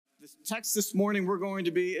Text this morning we're going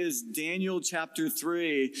to be is Daniel chapter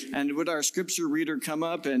 3. And would our scripture reader come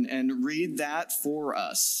up and read that for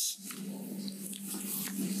us?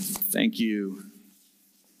 Thank you.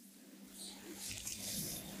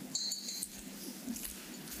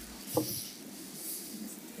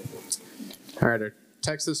 All right, our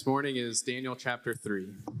text this morning is Daniel chapter 3.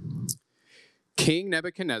 King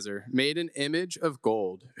Nebuchadnezzar made an image of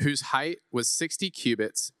gold whose height was 60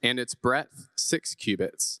 cubits and its breadth 6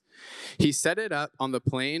 cubits. He set it up on the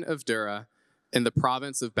plain of Dura in the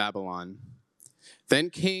province of Babylon. Then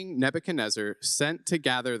King Nebuchadnezzar sent to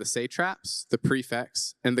gather the satraps, the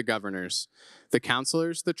prefects, and the governors, the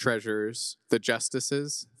counselors, the treasurers, the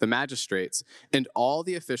justices, the magistrates, and all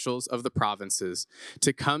the officials of the provinces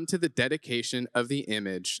to come to the dedication of the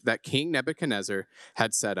image that King Nebuchadnezzar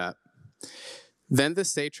had set up. Then the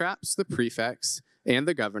satraps, the prefects, and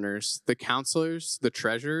the governors, the counselors, the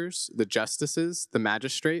treasurers, the justices, the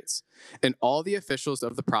magistrates, and all the officials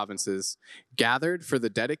of the provinces gathered for the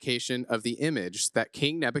dedication of the image that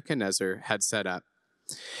King Nebuchadnezzar had set up.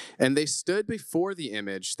 And they stood before the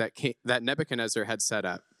image that Nebuchadnezzar had set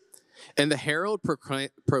up. And the herald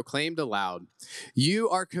proclaimed aloud, "You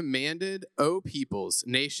are commanded, O peoples,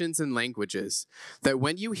 nations, and languages, that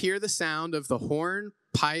when you hear the sound of the horn,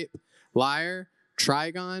 pipe, lyre,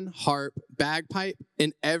 trigon, harp, bagpipe,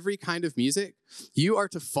 and every kind of music, you are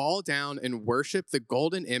to fall down and worship the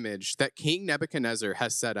golden image that King Nebuchadnezzar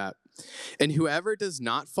has set up. And whoever does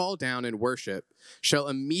not fall down and worship shall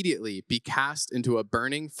immediately be cast into a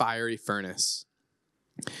burning fiery furnace."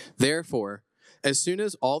 Therefore, as soon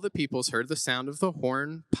as all the peoples heard the sound of the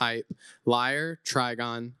horn, pipe, lyre,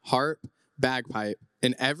 trigon, harp, bagpipe,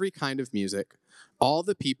 and every kind of music, all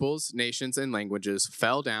the peoples, nations, and languages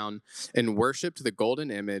fell down and worshipped the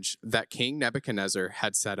golden image that King Nebuchadnezzar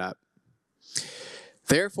had set up.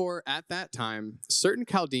 Therefore, at that time, certain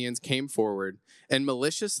Chaldeans came forward and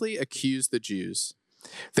maliciously accused the Jews.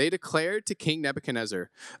 They declared to King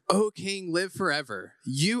Nebuchadnezzar, "O king, live forever.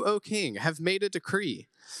 You, O king, have made a decree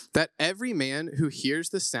that every man who hears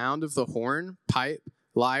the sound of the horn, pipe,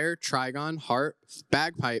 lyre, trigon, harp,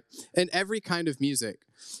 bagpipe, and every kind of music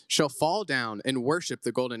shall fall down and worship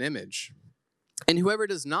the golden image. And whoever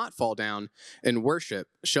does not fall down and worship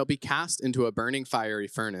shall be cast into a burning fiery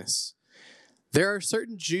furnace. There are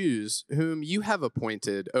certain Jews whom you have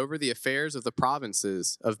appointed over the affairs of the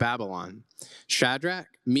provinces of Babylon,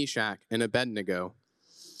 Shadrach, Meshach, and Abednego.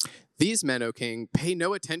 These men, O king, pay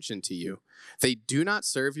no attention to you. They do not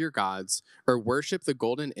serve your gods or worship the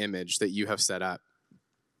golden image that you have set up."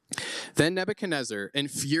 Then Nebuchadnezzar, in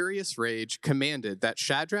furious rage, commanded that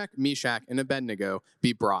Shadrach, Meshach, and Abednego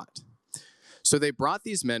be brought. So they brought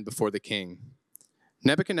these men before the king.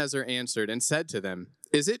 Nebuchadnezzar answered and said to them,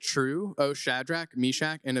 "Is it true, O Shadrach,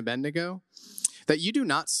 Meshach, and Abednego, that you do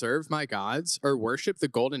not serve my gods or worship the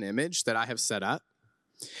golden image that I have set up?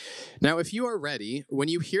 Now, if you are ready, when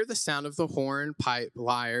you hear the sound of the horn, pipe,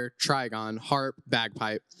 lyre, trigon, harp,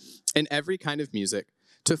 bagpipe, and every kind of music,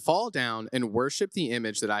 to fall down and worship the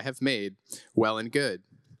image that I have made, well and good.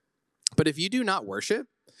 But if you do not worship,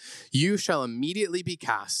 you shall immediately be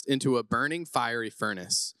cast into a burning fiery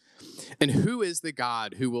furnace. And who is the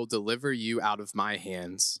God who will deliver you out of my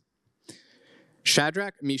hands?"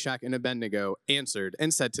 Shadrach, Meshach, and Abednego answered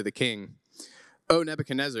and said to the king, "O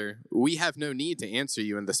Nebuchadnezzar, we have no need to answer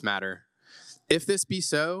you in this matter. If this be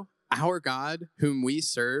so, our God, whom we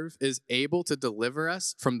serve, is able to deliver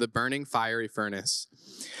us from the burning fiery furnace,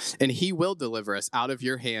 and he will deliver us out of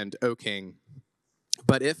your hand, O king.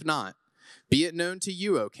 But if not, be it known to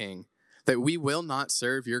you, O king, that we will not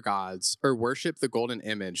serve your gods or worship the golden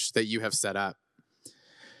image that you have set up."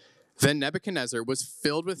 Then Nebuchadnezzar was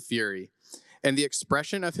filled with fury, and the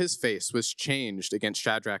expression of his face was changed against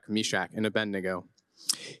Shadrach, Meshach, and Abednego.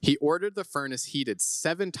 He ordered the furnace heated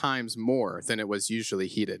 7 times more than it was usually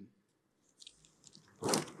heated.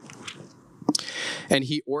 And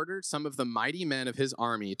he ordered some of the mighty men of his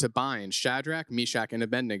army to bind Shadrach, Meshach, and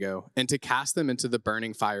Abednego, and to cast them into the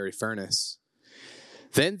burning fiery furnace.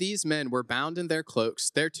 Then these men were bound in their cloaks,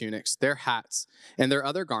 their tunics, their hats, and their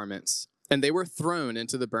other garments, and they were thrown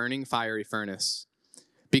into the burning fiery furnace.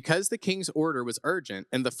 Because the king's order was urgent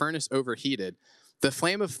and the furnace overheated, the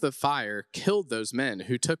flame of the fire killed those men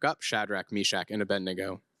who took up Shadrach, Meshach, and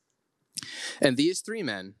Abednego. And these 3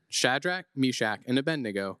 men, Shadrach, Meshach, and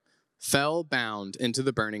Abednego, fell bound into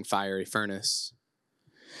the burning fiery furnace.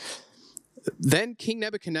 Then King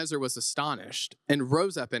Nebuchadnezzar was astonished and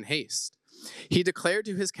rose up in haste. He declared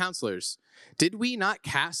to his counselors, "Did we not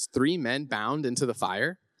cast 3 men bound into the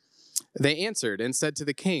fire?" They answered and said to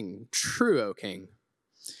the king, "True, O king."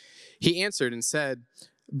 He answered and said,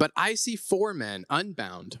 But I see 4 men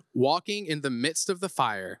unbound, walking in the midst of the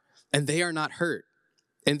fire, and they are not hurt.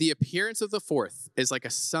 And the appearance of the 4th is like a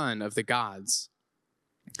son of the gods.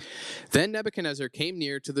 Then Nebuchadnezzar came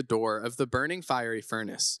near to the door of the burning fiery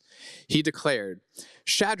furnace. He declared,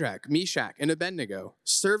 Shadrach, Meshach, and Abednego,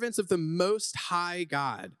 servants of the Most High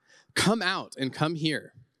God, come out and come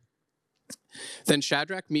here. Then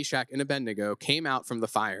Shadrach, Meshach, and Abednego came out from the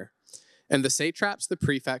fire. And the satraps, the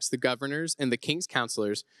prefects, the governors, and the king's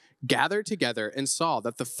counselors gathered together and saw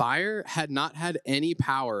that the fire had not had any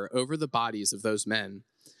power over the bodies of those men.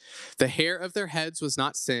 The hair of their heads was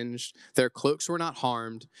not singed, their cloaks were not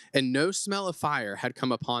harmed, and no smell of fire had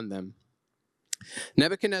come upon them.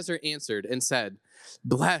 Nebuchadnezzar answered and said,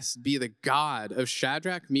 Blessed be the God of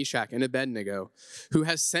Shadrach, Meshach, and Abednego, who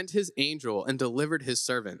has sent his angel and delivered his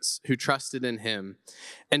servants who trusted in him,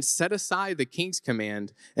 and set aside the king's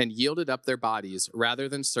command and yielded up their bodies rather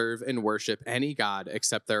than serve and worship any god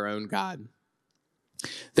except their own God.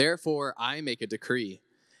 Therefore, I make a decree.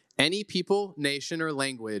 Any people, nation, or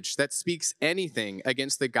language that speaks anything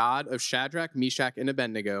against the God of Shadrach, Meshach, and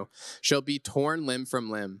Abednego shall be torn limb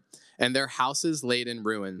from limb, and their houses laid in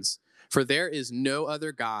ruins. For there is no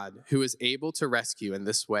other God who is able to rescue in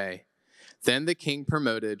this way. Then the king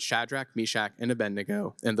promoted Shadrach, Meshach, and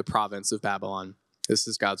Abednego in the province of Babylon. This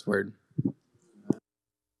is God's word.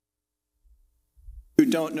 Who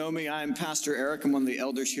don't know me, I'm Pastor Eric. I'm one of the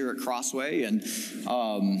elders here at Crossway, and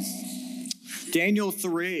Daniel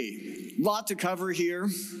 3, a lot to cover here.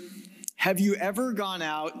 Have you ever gone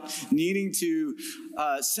out needing to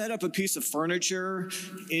set up a piece of furniture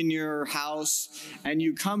in your house, and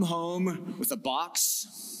you come home with a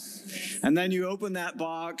box, and then you open that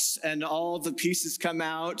box and all the pieces come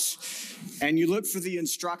out, and you look for the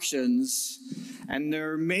instructions, and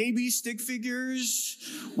there may be stick figures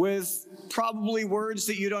with probably words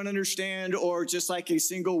that you don't understand, or just like a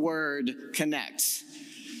single word, connect.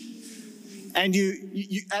 And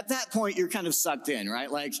you at that point, you're kind of sucked in,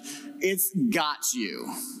 right? Like, it's got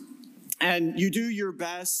you. And you do your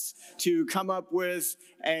best to come up with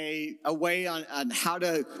a way on how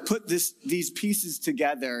to put these pieces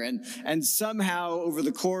together. And somehow, over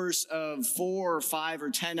the course of 4 or 5 or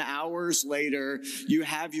 10 hours later, you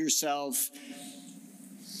have yourself,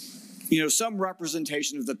 some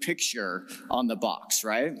representation of the picture on the box,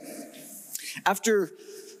 right? After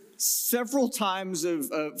several times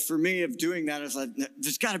for me of doing that, I was like,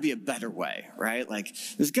 there's got to be a better way, right? Like,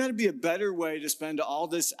 there's got to be a better way to spend all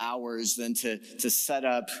this hours than to set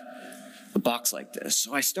up a box like this.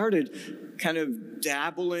 So I started kind of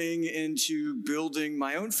dabbling into building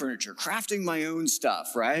my own furniture, crafting my own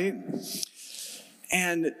stuff, right?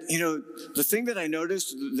 And, the thing that I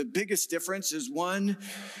noticed, the biggest difference is, one,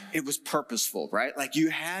 it was purposeful, right? Like, you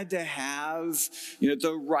had to have,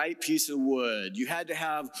 the right piece of wood. You had to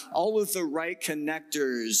have all of the right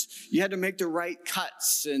connectors. You had to make the right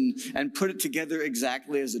cuts and put it together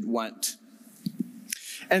exactly as it went.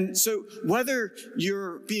 And so whether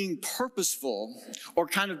you're being purposeful or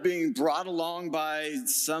kind of being brought along by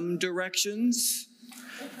some directions,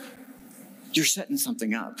 you're setting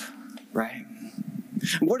something up, right?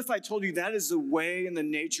 What if I told you that is the way and the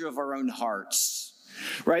nature of our own hearts,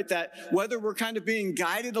 right? That whether we're kind of being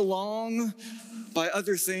guided along by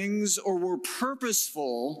other things or we're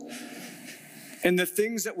purposeful in the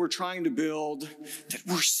things that we're trying to build, that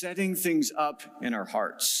we're setting things up in our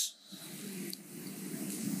hearts.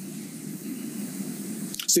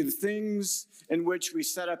 See, the things in which we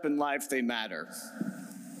set up in life, they matter.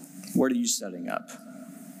 What are you setting up?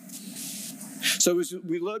 So as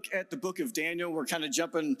we look at the book of Daniel, we're kind of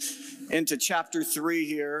jumping into chapter 3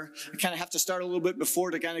 here. I kind of have to start a little bit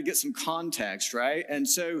before to kind of get some context, right? And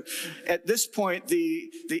so at this point,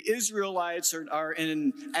 the Israelites are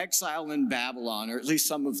in exile in Babylon, or at least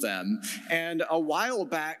some of them. And a while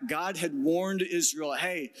back, God had warned Israel,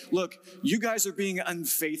 hey, look, you guys are being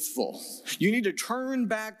unfaithful. You need to turn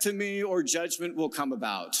back to me or judgment will come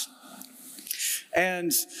about.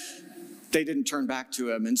 And they didn't turn back to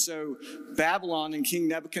him. And so Babylon and King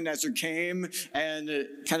Nebuchadnezzar came and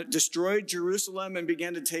kind of destroyed Jerusalem and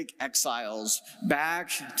began to take exiles back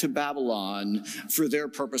to Babylon for their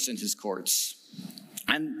purpose in his courts.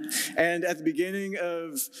 And at the beginning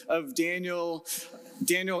of Daniel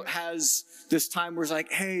has this time where it's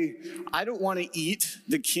like, hey, I don't want to eat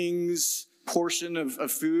the king's portion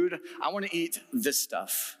of food. I want to eat this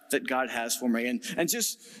stuff. that God has for me. And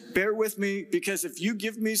just bear with me, because if you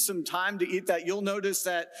give me some time to eat that, you'll notice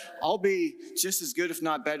that I'll be just as good, if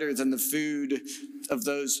not better, than the food of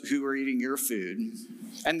those who are eating your food.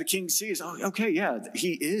 And the king sees, oh, okay, yeah,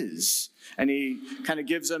 he is. And he kind of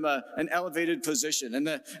gives him an elevated position. And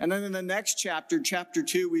then in the next chapter, chapter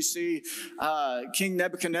 2, we see King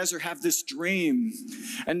Nebuchadnezzar have this dream.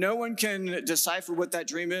 And no one can decipher what that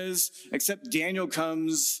dream is, except Daniel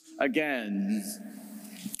comes again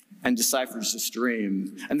and deciphers this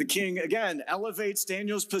dream. And the king, again, elevates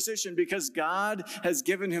Daniel's position because God has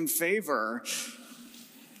given him favor.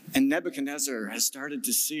 And Nebuchadnezzar has started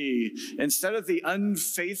to see, instead of the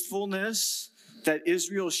unfaithfulness that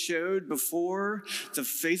Israel showed before, the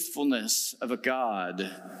faithfulness of a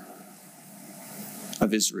God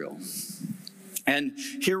of Israel. And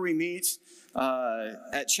here we meet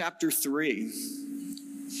at chapter 3.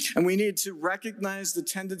 And we need to recognize the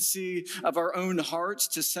tendency of our own hearts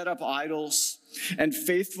to set up idols and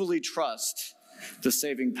faithfully trust the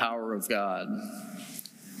saving power of God.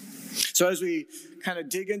 So as we kind of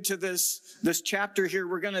dig into this chapter here,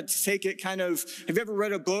 we're going to take it kind of, have you ever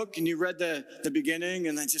read a book and you read the beginning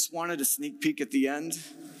and then just wanted a sneak peek at the end,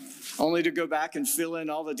 only to go back and fill in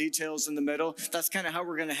all the details in the middle? That's kind of how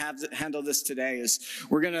we're going to handle this today, is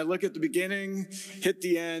we're going to look at the beginning, hit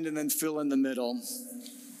the end, and then fill in the middle.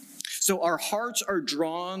 So our hearts are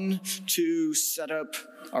drawn to set up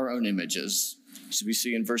our own images. So we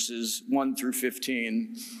see in verses 1 through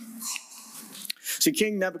 15. See,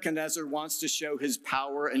 King Nebuchadnezzar wants to show his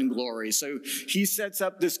power and glory. So he sets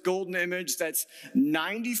up this golden image that's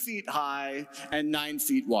 90 feet high and 9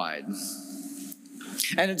 feet wide.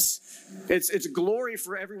 And it's glory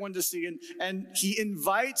for everyone to see. And he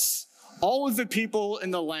invites all of the people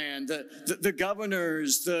in the land, the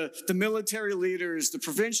governors, the military leaders, the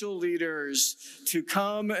provincial leaders, to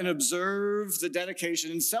come and observe the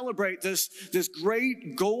dedication and celebrate this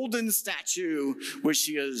great golden statue which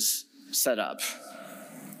he has set up.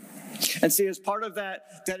 And see, as part of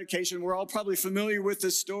that dedication, we're all probably familiar with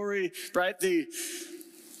this story, right? The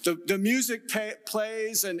music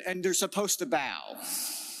plays and they're supposed to bow.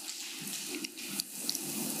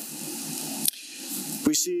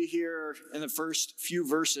 We see here in the first few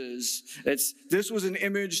verses, this was an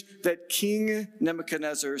image that King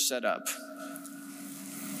Nebuchadnezzar set up.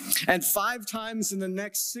 And 5 times in the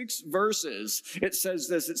next 6 verses, it says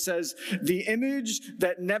this. It says, the image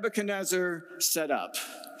that Nebuchadnezzar set up.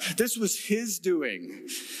 This was his doing.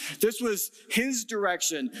 This was his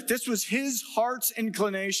direction. This was his heart's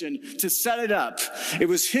inclination to set it up. It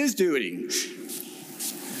was his doing.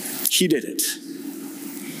 He did it.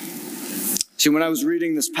 See, when I was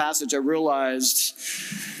reading this passage, I realized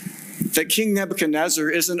that King Nebuchadnezzar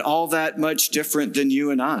isn't all that much different than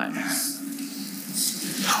you and I.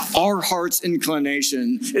 Our heart's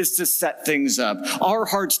inclination is to set things up. Our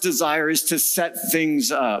heart's desire is to set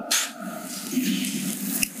things up.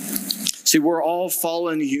 See, we're all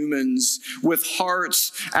fallen humans with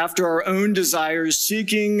hearts after our own desires,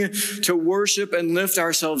 seeking to worship and lift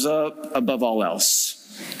ourselves up above all else.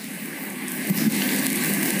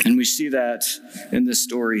 And we see that in this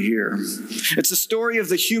story here. It's a story of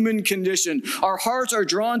the human condition. Our hearts are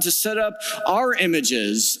drawn to set up our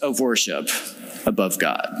images of worship above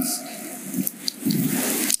God.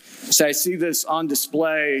 So I see this on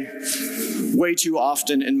display way too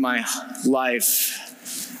often in my life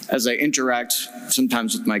as I interact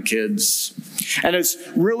sometimes with my kids. And it's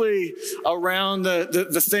really around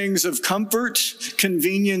the things of comfort,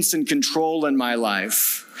 convenience, and control in my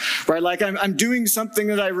life. Right? Like I'm doing something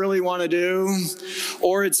that I really want to do,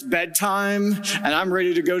 or it's bedtime and I'm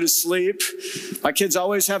ready to go to sleep. My kids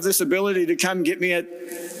always have this ability to come get me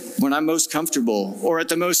when I'm most comfortable, or at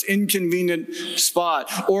the most inconvenient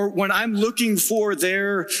spot, or when I'm looking for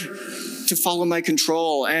there to follow my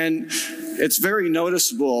control. And it's very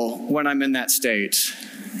noticeable when I'm in that state,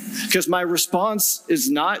 because my response is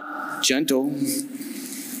not gentle.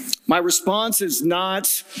 My response is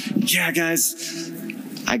not, yeah, guys,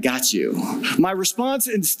 I got you. My response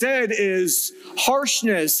instead is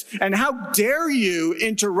harshness and how dare you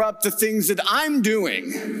interrupt the things that I'm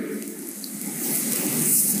doing.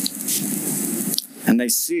 And they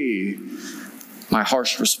see my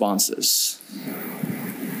harsh responses.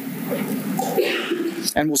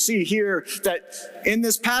 And we'll see here that in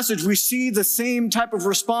this passage, we see the same type of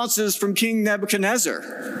responses from King Nebuchadnezzar.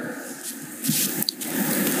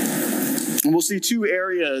 And we'll see 2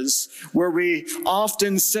 areas where we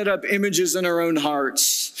often set up images in our own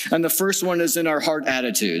hearts. And the first one is in our heart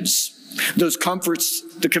attitudes. Those comforts,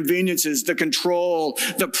 the conveniences, the control,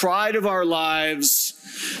 the pride of our lives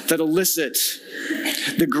that elicit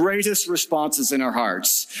the greatest responses in our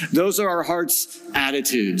hearts. Those are our heart's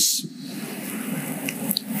attitudes.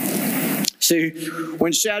 See,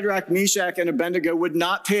 when Shadrach, Meshach, and Abednego would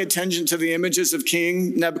not pay attention to the images of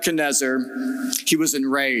King Nebuchadnezzar, he was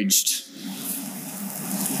enraged.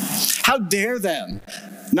 How dare them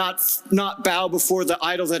not bow before the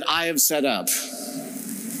idol that I have set up?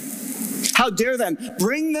 How dare them?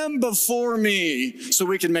 Bring them before me so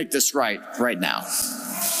we can make this right now.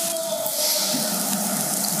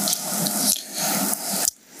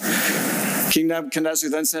 King Nebuchadnezzar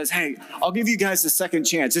then says, hey, I'll give you guys a second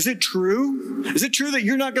chance. Is it true? Is it true that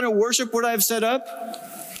you're not going to worship what I've set up?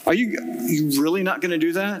 Are you really not going to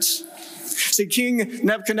do that? See, King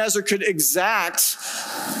Nebuchadnezzar could exact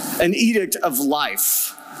an edict of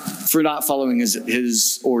life for not following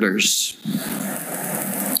his orders.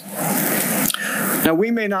 Now,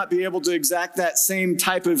 we may not be able to exact that same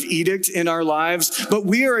type of edict in our lives, but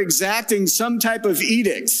we are exacting some type of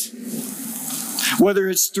edict. Whether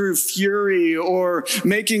it's through fury or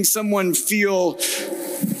making someone feel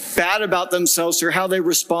bad about themselves or how they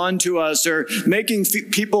respond to us, or making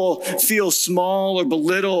people feel small or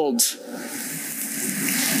belittled.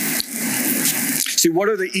 See, what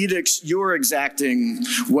are the edicts you're exacting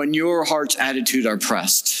when your heart's attitude are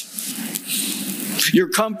pressed? Your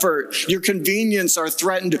comfort, your convenience are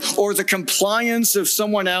threatened, or the compliance of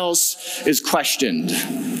someone else is questioned.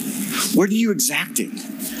 What are you exacting?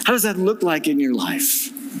 How does that look like in your life?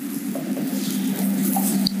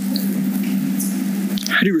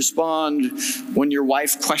 How do you respond when your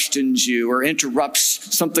wife questions you or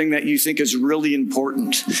interrupts something that you think is really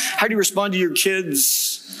important? How do you respond to your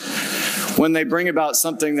kids when they bring about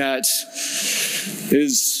something that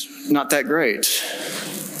is not that great?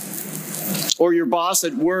 Or your boss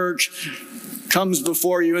at work comes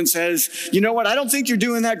before you and says, you know what, I don't think you're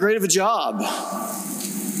doing that great of a job.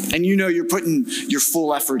 And you know you're putting your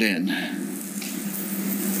full effort in.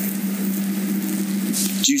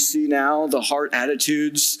 Do you see now the heart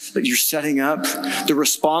attitudes that you're setting up? The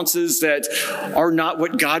responses that are not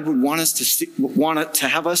what God would want us to see, want to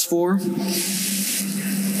have us for?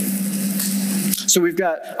 So we've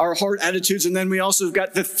got our heart attitudes, and then we also have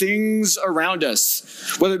got the things around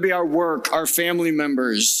us, whether it be our work, our family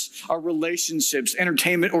members, our relationships,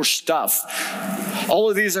 entertainment, or stuff. All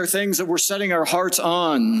of these are things that we're setting our hearts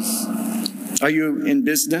on. Are you in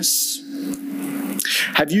business?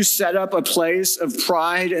 Have you set up a place of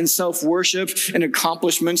pride and self-worship and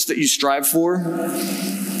accomplishments that you strive for?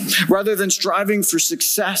 Rather than striving for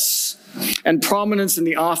success and prominence in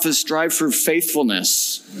the office, strive for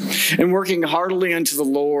faithfulness and working heartily unto the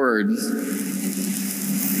Lord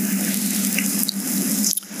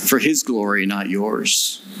for his glory, not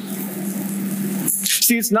yours.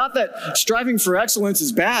 See, it's not that striving for excellence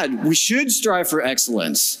is bad. We should strive for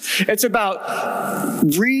excellence. It's about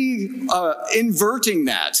inverting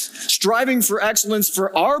that, striving for excellence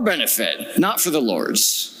for our benefit, not for the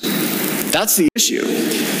Lord's. That's the issue.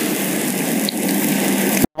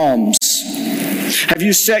 Have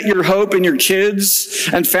you set your hope in your kids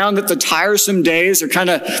and found that the tiresome days are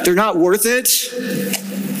they're not worth it?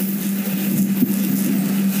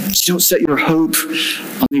 You don't set your hope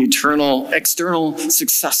on the external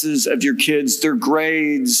successes of your kids, their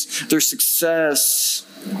grades, their success.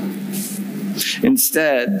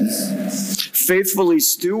 Instead, faithfully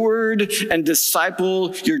steward and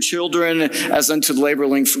disciple your children as you're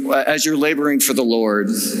laboring for the Lord,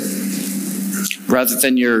 rather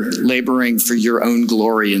than you're laboring for your own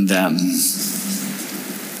glory in them.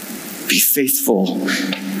 Be faithful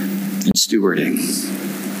in stewarding.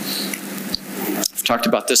 I've talked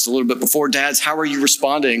about this a little bit before. Dads, how are you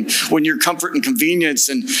responding when your comfort and convenience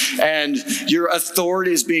and your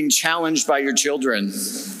authority is being challenged by your children?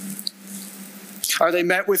 Are they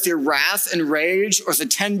met with your wrath and rage, or the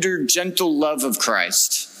tender, gentle love of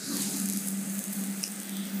Christ?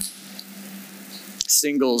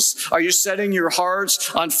 Singles, are you setting your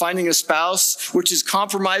hearts on finding a spouse which is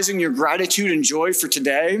compromising your gratitude and joy for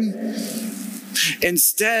today?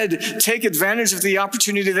 Instead, take advantage of the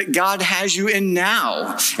opportunity that God has you in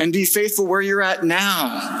now and be faithful where you're at now.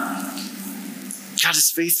 God is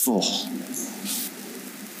faithful.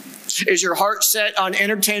 Is your heart set on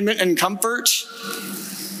entertainment and comfort?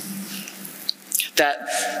 That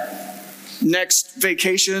next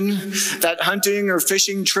vacation, that hunting or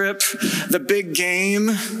fishing trip, the big game,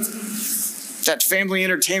 that family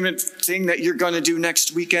entertainment thing that you're going to do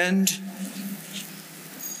next weekend?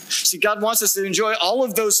 See, God wants us to enjoy all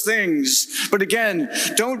of those things. But again,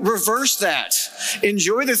 don't reverse that.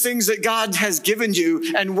 Enjoy the things that God has given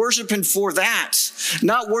you and worship him for that,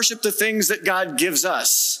 not worship the things that God gives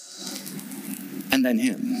us and then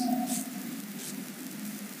him.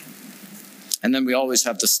 And then we always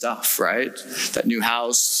have the stuff, right? That new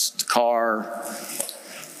house, the car,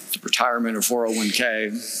 the retirement or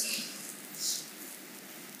 401k.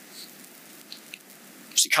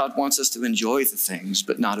 See, God wants us to enjoy the things,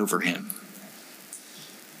 but not over him.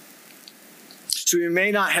 So we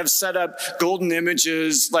may not have set up golden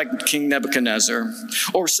images like King Nebuchadnezzar,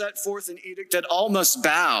 or set forth an edict that all must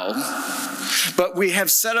bow, but we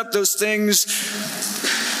have set up those things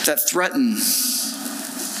that threaten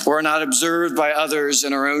or are not observed by others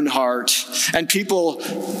in our own heart, and people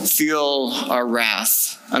feel our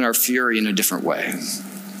wrath and our fury in a different way.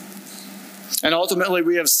 And ultimately,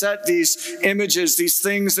 we have set these images, these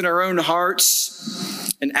things in our own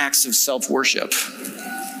hearts in acts of self-worship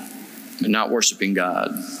and not worshiping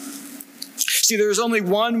God. See, there's only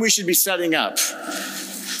one we should be setting up.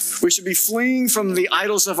 We should be fleeing from the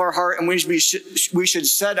idols of our heart, and we should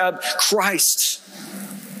set up Christ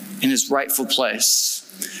in his rightful place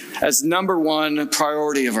as number one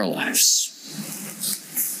priority of our lives.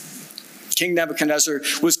 King Nebuchadnezzar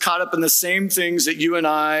was caught up in the same things that you and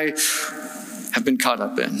I have been caught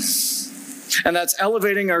up in. And that's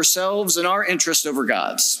elevating ourselves and our interest over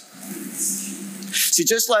God's. See,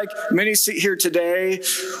 just like many here today,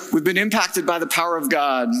 we've been impacted by the power of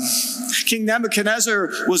God. King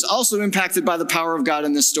Nebuchadnezzar was also impacted by the power of God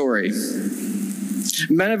in this story.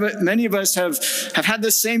 Many of us have had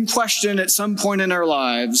the same question at some point in our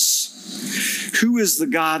lives. Who is the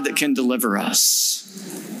God that can deliver us?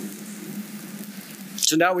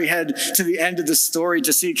 So now we head to the end of the story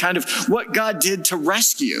to see kind of what God did to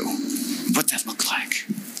rescue, what that looked like.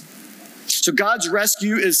 So God's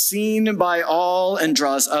rescue is seen by all and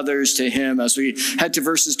draws others to him as we head to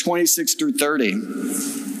verses 26 through 30.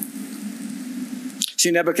 See,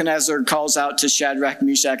 Nebuchadnezzar calls out to Shadrach,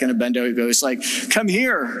 Meshach, and Abednego. He's like, come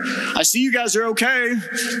here. I see you guys are okay.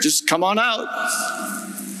 Just come on out.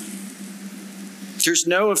 There's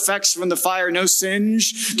no effects from the fire, no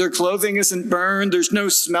singe. Their clothing isn't burned. There's no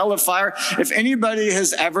smell of fire. If anybody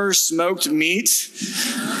has ever smoked meat,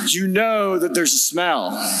 you know that there's a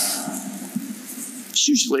smell. It's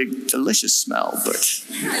usually a delicious smell,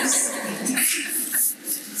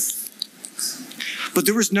 but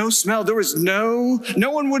there was no smell. There was no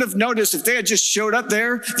one would have noticed if they had just showed up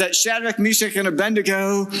there that Shadrach, Meshach, and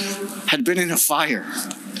Abednego had been in a fire.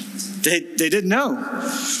 They didn't know.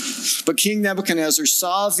 But King Nebuchadnezzar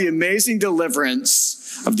saw the amazing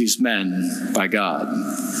deliverance of these men by God.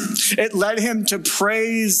 It led him to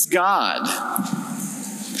praise God.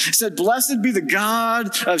 He said, blessed be the God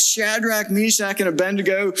of Shadrach, Meshach, and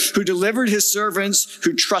Abednego, who delivered his servants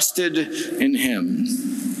who trusted in him.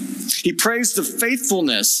 He praised the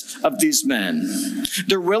faithfulness of these men,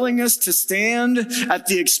 their willingness to stand at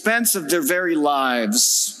the expense of their very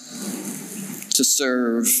lives to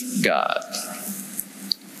serve God.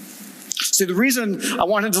 See, the reason I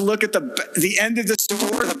wanted to look at the end of the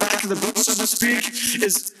story, the back of the book, so to speak,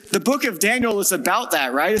 is the book of Daniel is about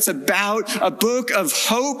that, right? It's about a book of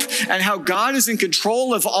hope and how God is in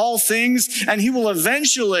control of all things, and he will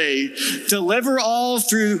eventually deliver all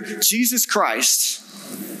through Jesus Christ,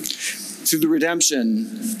 through the redemption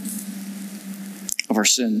of our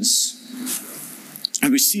sins.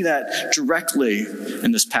 And we see that directly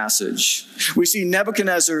in this passage. We see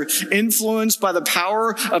Nebuchadnezzar influenced by the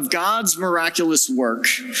power of God's miraculous work,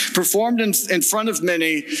 performed in front of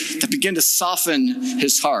many, that begin to soften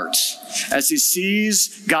his heart as he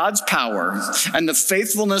sees God's power and the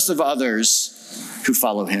faithfulness of others who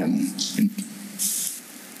follow him.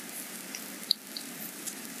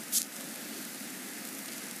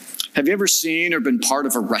 Have you ever seen or been part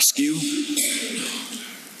of a rescue?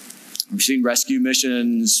 We've seen rescue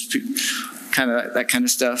missions, that kind of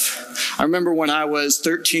stuff. I remember when I was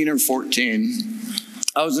 13 or 14,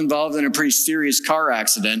 I was involved in a pretty serious car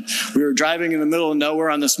accident. We were driving in the middle of nowhere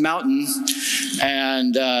on this mountain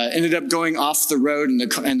and ended up going off the road, and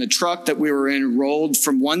the truck that we were in rolled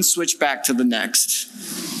from one switchback to the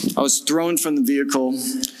next. I was thrown from the vehicle.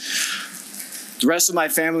 The rest of my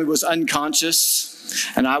family was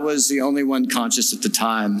unconscious, and I was the only one conscious at the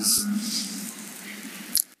time.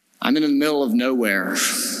 I'm in the middle of nowhere,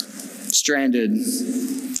 stranded,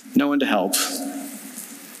 no one to help,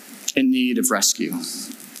 in need of rescue.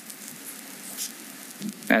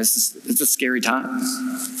 It's a scary time.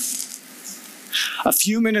 A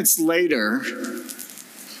few minutes later,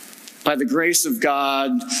 by the grace of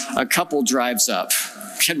God, a couple drives up,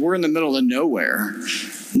 and we're in the middle of nowhere,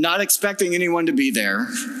 not expecting anyone to be there,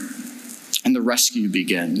 and the rescue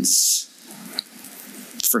begins.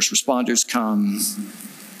 First responders come.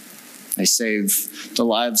 They saved the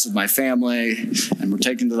lives of my family and were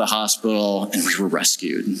taken to the hospital, and we were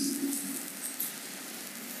rescued.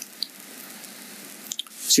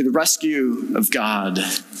 See, the rescue of God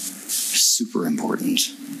is super important.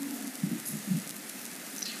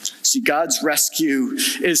 See, God's rescue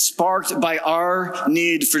is sparked by our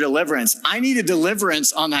need for deliverance. I needed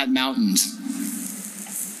deliverance on that mountain.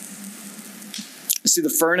 See, the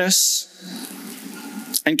furnace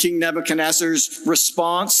and King Nebuchadnezzar's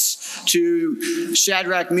response to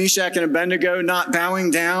Shadrach, Meshach, and Abednego not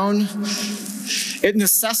bowing down, it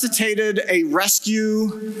necessitated a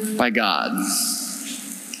rescue by God.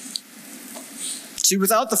 See,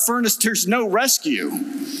 without the furnace, there's no rescue.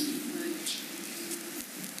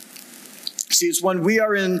 See, it's when we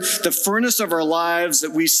are in the furnace of our lives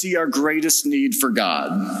that we see our greatest need for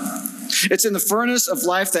God. It's in the furnace of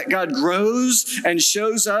life that God grows and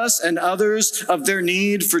shows us and others of their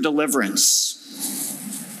need for deliverance.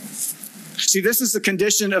 See, this is the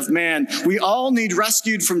condition of man. We all need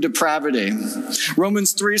rescued from depravity.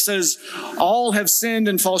 Romans 3 says, all have sinned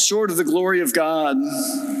and fall short of the glory of God.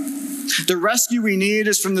 The rescue we need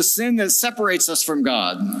is from the sin that separates us from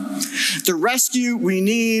God. The rescue we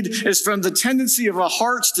need is from the tendency of our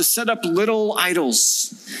hearts to set up little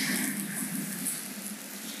idols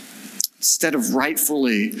instead of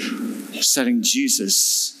rightfully setting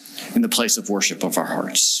Jesus in the place of worship of our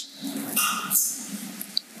hearts.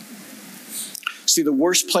 See, the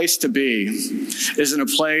worst place to be is in a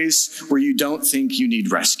place where you don't think you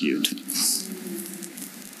need rescued.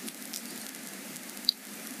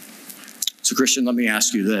 So, Christian, let me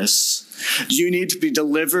ask you this. Do you need to be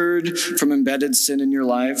delivered from embedded sin in your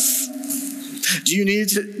life? Do you need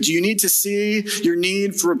to see your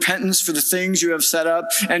need for repentance for the things you have set up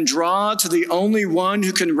and draw to the only one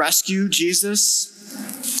who can rescue, Jesus?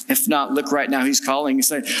 If not, look right now, he's calling. He's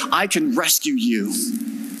saying, I can rescue you.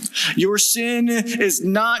 Your sin is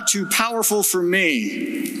not too powerful for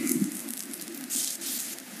me.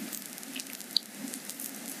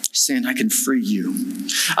 Sin, I can free you.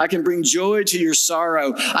 I can bring joy to your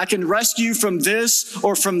sorrow. I can rescue you from this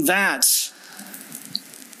or from that.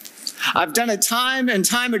 I've done it time and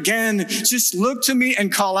time again. Just look to me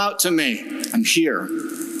and call out to me. I'm here.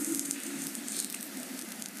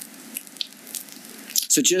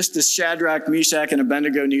 So just as Shadrach, Meshach, and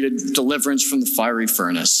Abednego needed deliverance from the fiery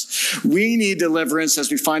furnace, we need deliverance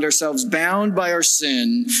as we find ourselves bound by our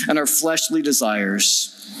sin and our fleshly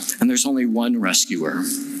desires. And there's only one rescuer.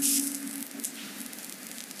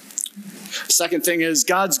 Second thing is,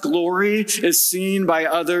 God's glory is seen by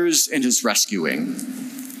others in his rescuing.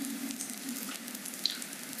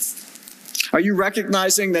 Are you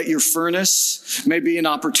recognizing that your furnace may be an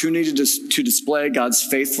opportunity to display God's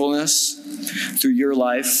faithfulness through your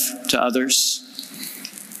life to others?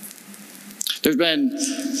 There's been,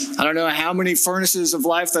 I don't know how many furnaces of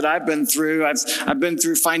life that I've been through. I've been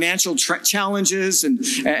through financial challenges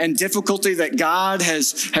and difficulty that God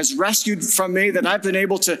has rescued from me, that I've been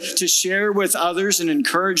able to share with others and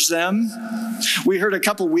encourage them. We heard a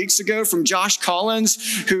couple weeks ago from Josh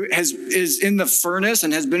Collins, who is in the furnace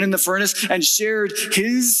and has been in the furnace and shared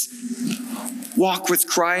his walk with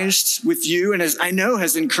Christ with you, and I know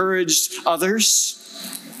has encouraged others.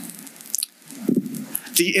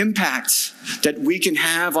 The impact that we can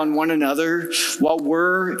have on one another while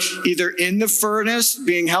we're either in the furnace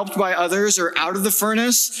being helped by others or out of the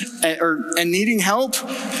furnace and needing help,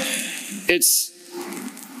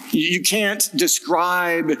 you can't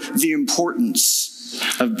describe the importance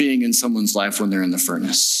of being in someone's life when they're in the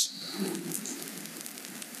furnace.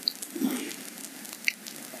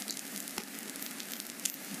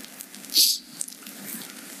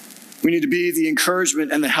 We need to be the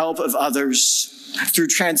encouragement and the help of others through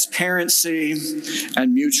transparency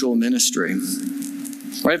and mutual ministry.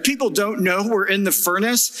 Right? If people don't know we're in the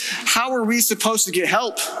furnace, how are we supposed to get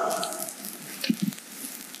help?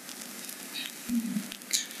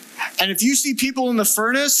 And if you see people in the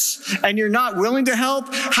furnace and you're not willing to help,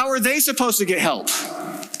 how are they supposed to get help?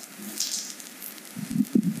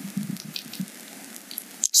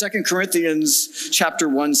 2 Corinthians chapter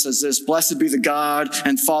 1 says this, "Blessed be the God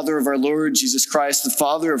and Father of our Lord Jesus Christ, the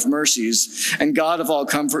Father of mercies and God of all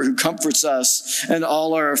comfort, who comforts us in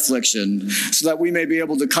all our affliction, so that we may be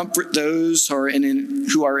able to comfort those who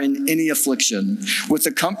are in any affliction, with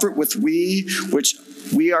the comfort with which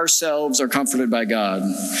we ourselves are comforted by God.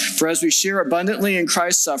 For as we share abundantly in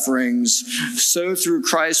Christ's sufferings, so through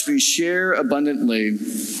Christ we share abundantly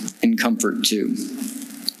in comfort too."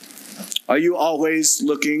 Are you always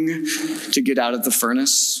looking to get out of the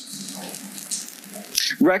furnace?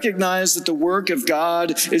 Recognize that the work of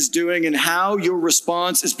God is doing and how your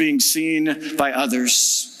response is being seen by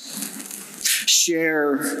others.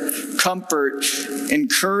 Share, comfort,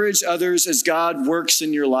 encourage others as God works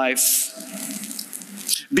in your life.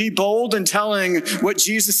 Be bold in telling what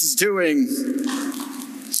Jesus is doing,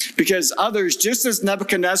 because others, just as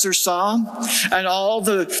Nebuchadnezzar saw, and all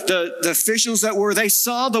the officials that were, they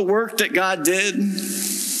saw the work that God did.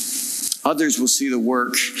 Others will see the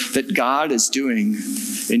work that God is doing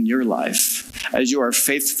in your life as you are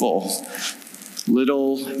faithful,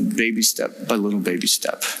 little baby step by little baby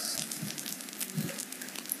step.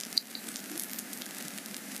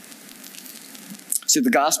 See, the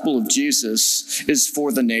gospel of Jesus is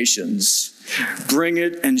for the nations. Bring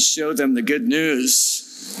it and show them the good news.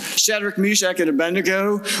 Shadrach, Meshach, and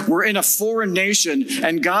Abednego were in a foreign nation,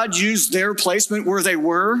 and God used their placement where they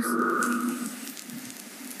were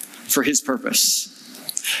for his purpose.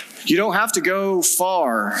 You don't have to go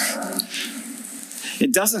far.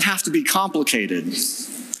 It doesn't have to be complicated.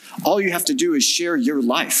 All you have to do is share your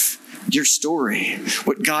life, your story,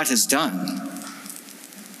 what God has done.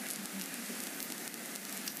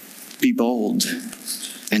 Be bold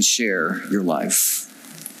and share your life.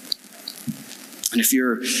 And if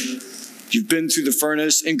you've been through the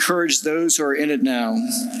furnace, encourage those who are in it now.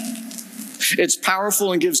 It's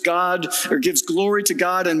powerful and gives glory to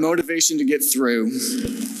God and motivation to get through.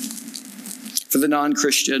 For the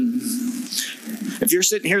non-Christian, if you're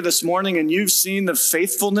sitting here this morning and you've seen the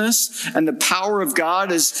faithfulness and the power of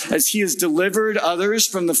God as he has delivered others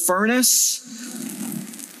from the furnace,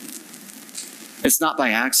 it's not by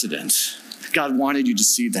accident. God wanted you to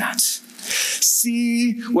see that.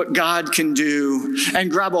 See what God can do and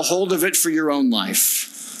grab a hold of it for your own life.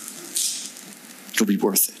 It'll be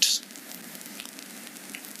worth it.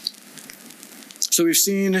 So we've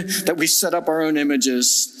seen that we set up our own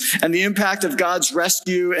images and the impact of God's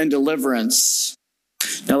rescue and deliverance.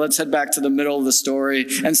 Now let's head back to the middle of the story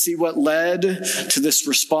and see what led to this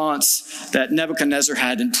response that Nebuchadnezzar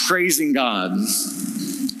had in praising God.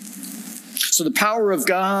 So the power of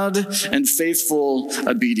God and faithful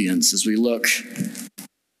obedience as we look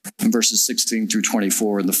in verses 16 through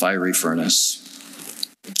 24 in the fiery furnace.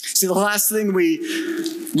 See, the last thing we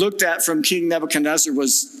looked at from King Nebuchadnezzar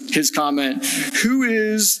was his comment, "Who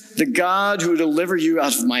is the God who will deliver you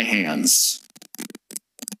out of my hands?"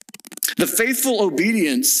 The faithful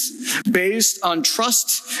obedience based on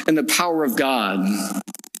trust in the power of God.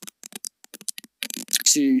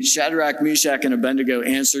 See, Shadrach, Meshach, and Abednego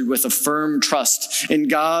answered with a firm trust in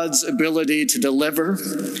God's ability to deliver,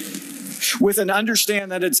 with an understanding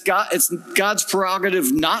that it's God's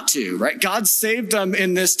prerogative not to, right? God saved them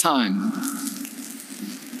in this time.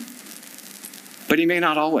 But he may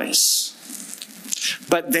not always.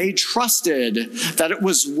 But they trusted that it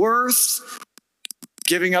was worth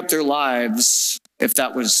giving up their lives if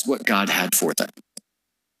that was what God had for them.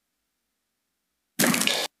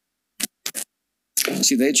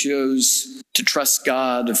 See, they chose to trust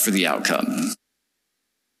God for the outcome.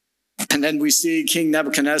 And then we see King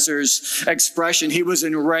Nebuchadnezzar's expression. He was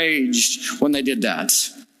enraged when they did that.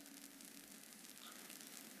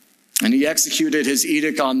 And he executed his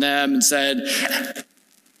edict on them and said,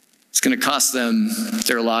 it's going to cost them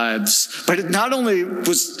their lives. But it not only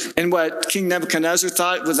was in what King Nebuchadnezzar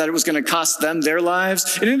thought was that it was going to cost them their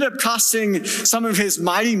lives, it ended up costing some of his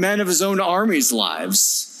mighty men of his own army's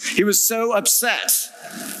lives. He was so upset.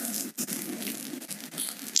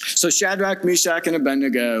 So Shadrach, Meshach, and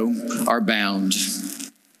Abednego are bound.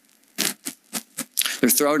 They're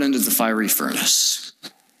thrown into the fiery furnace.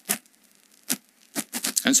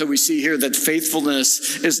 And so we see here that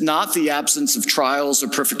faithfulness is not the absence of trials or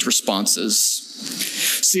perfect responses.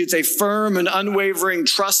 See, it's a firm and unwavering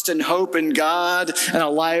trust and hope in God and a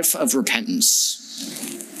life of repentance.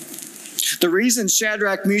 The reason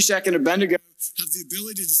Shadrach, Meshach, and Abednego have the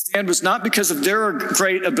ability to stand was not because of their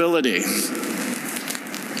great ability,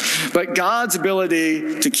 but God's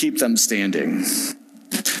ability to keep them standing.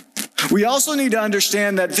 We also need to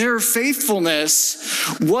understand that their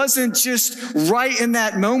faithfulness wasn't just right in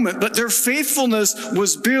that moment, but their faithfulness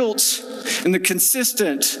was built in the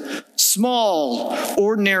consistent, small,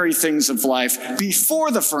 ordinary things of life before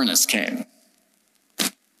the furnace came.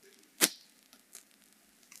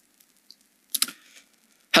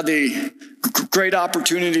 Had the great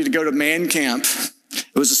opportunity to go to man camp.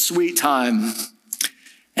 It was a sweet time.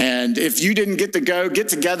 And if you didn't get to go, get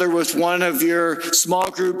together with one of your small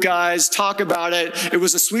group guys, talk about it. It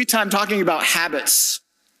was a sweet time talking about habits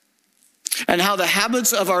and how the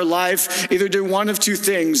habits of our life either do one of two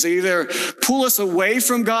things. They either pull us away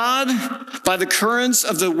from God by the currents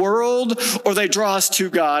of the world, or they draw us to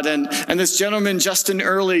God. And this gentleman, Justin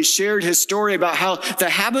Early, shared his story about how the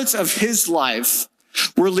habits of his life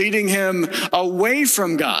were leading him away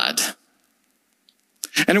from God.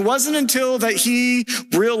 And it wasn't until that he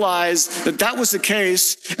realized that that was the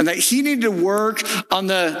case and that he needed to work on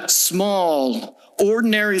the small,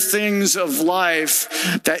 ordinary things of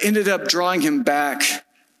life that ended up drawing him back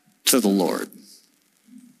to the Lord.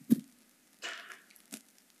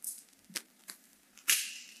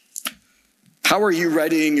 How are you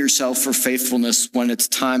readying yourself for faithfulness when it's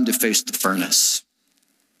time to face the furnace?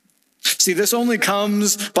 See, this only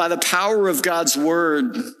comes by the power of God's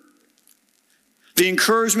word. The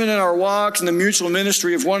encouragement in our walk and the mutual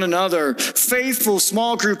ministry of one another, faithful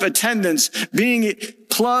small group attendance, being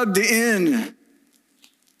plugged in.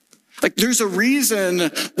 Like, there's a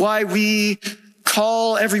reason why we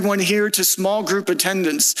call everyone here to small group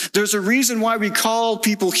attendance. There's a reason why we call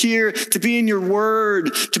people here to be in your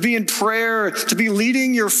word, to be in prayer, to be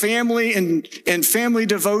leading your family in family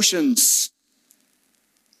devotions.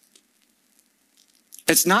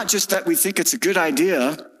 It's not just that we think it's a good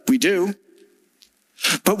idea. We do.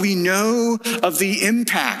 But we know of the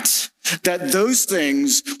impact that those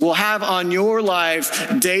things will have on your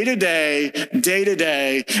life day to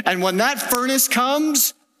day. And when that furnace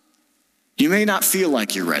comes, you may not feel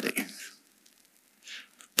like you're ready.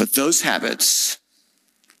 But those habits,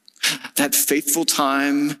 that faithful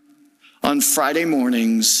time on Friday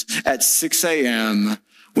mornings at 6 a.m.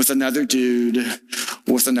 with another dude,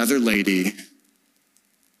 with another lady,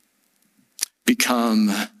 become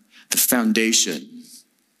the foundation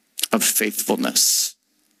of faithfulness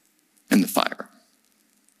in the fire.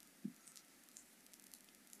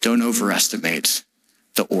 Don't overestimate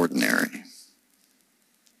the ordinary.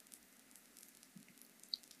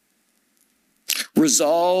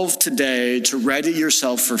 Resolve today to ready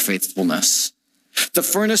yourself for faithfulness. The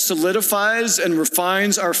furnace solidifies and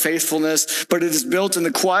refines our faithfulness, but it is built in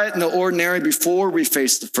the quiet and the ordinary before we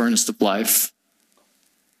face the furnace of life.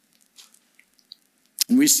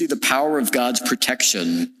 And we see the power of God's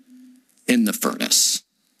protection in the furnace.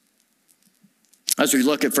 As we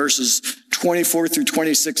look at verses 24 through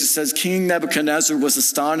 26, it says, King Nebuchadnezzar was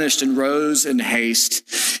astonished and rose in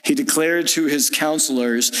haste. He declared to his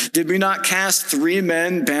counselors, did we not cast 3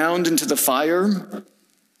 men bound into the fire?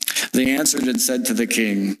 They answered and said to the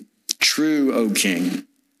king, true, O king.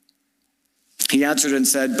 He answered and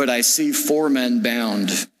said, but I see 4 men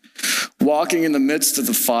bound, walking in the midst of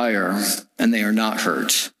the fire, and they are not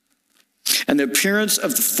hurt. And the appearance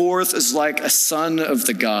of the 4th is like a son of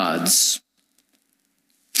the gods.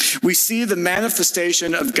 We see the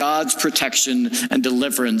manifestation of God's protection and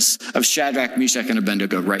deliverance of Shadrach, Meshach, and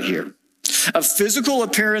Abednego right here. A physical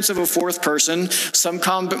appearance of a 4th person. Some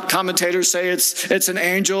commentators say it's an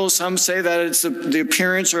angel. Some say that it's the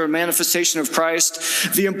appearance or a manifestation of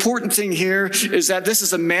Christ. The important thing here is that this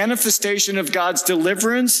is a manifestation of God's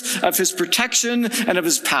deliverance, of his protection, and of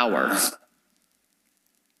his power.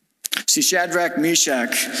 See, Shadrach,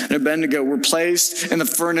 Meshach, and Abednego were placed in the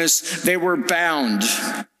furnace. They were bound,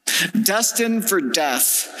 destined for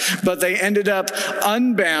death, but they ended up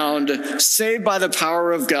unbound, saved by the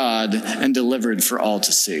power of God, and delivered for all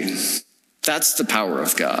to see. That's the power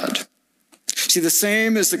of God. See, the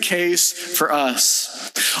same is the case for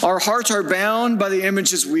us. Our hearts are bound by the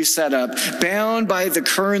images we set up, bound by the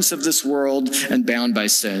currents of this world, and bound by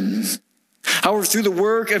sin. However, through the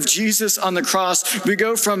work of Jesus on the cross, we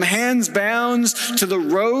go from hands bound to the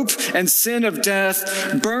rope and sin of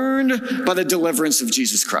death, burned by the deliverance of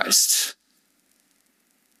Jesus Christ.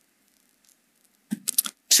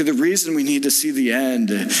 See, the reason we need to see the end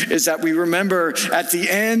is that we remember at the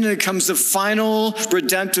end comes the final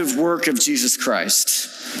redemptive work of Jesus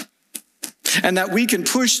Christ. And that we can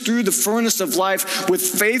push through the furnace of life with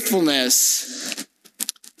faithfulness,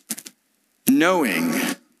 knowing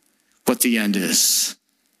what the end is.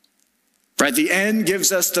 Right? The end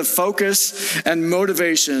gives us the focus and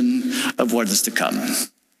motivation of what is to come.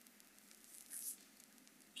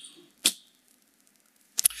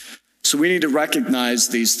 So we need to recognize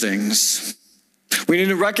these things. We need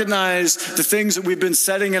to recognize the things that we've been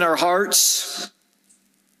setting in our hearts.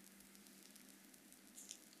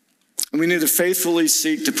 And we need to faithfully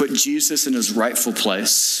seek to put Jesus in his rightful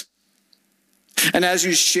place. And as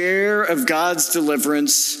you share of God's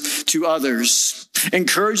deliverance to others,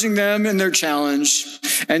 encouraging them in their challenge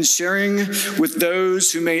and sharing with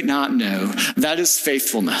those who may not know, that is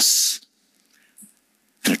faithfulness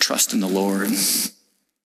and a trust in the Lord.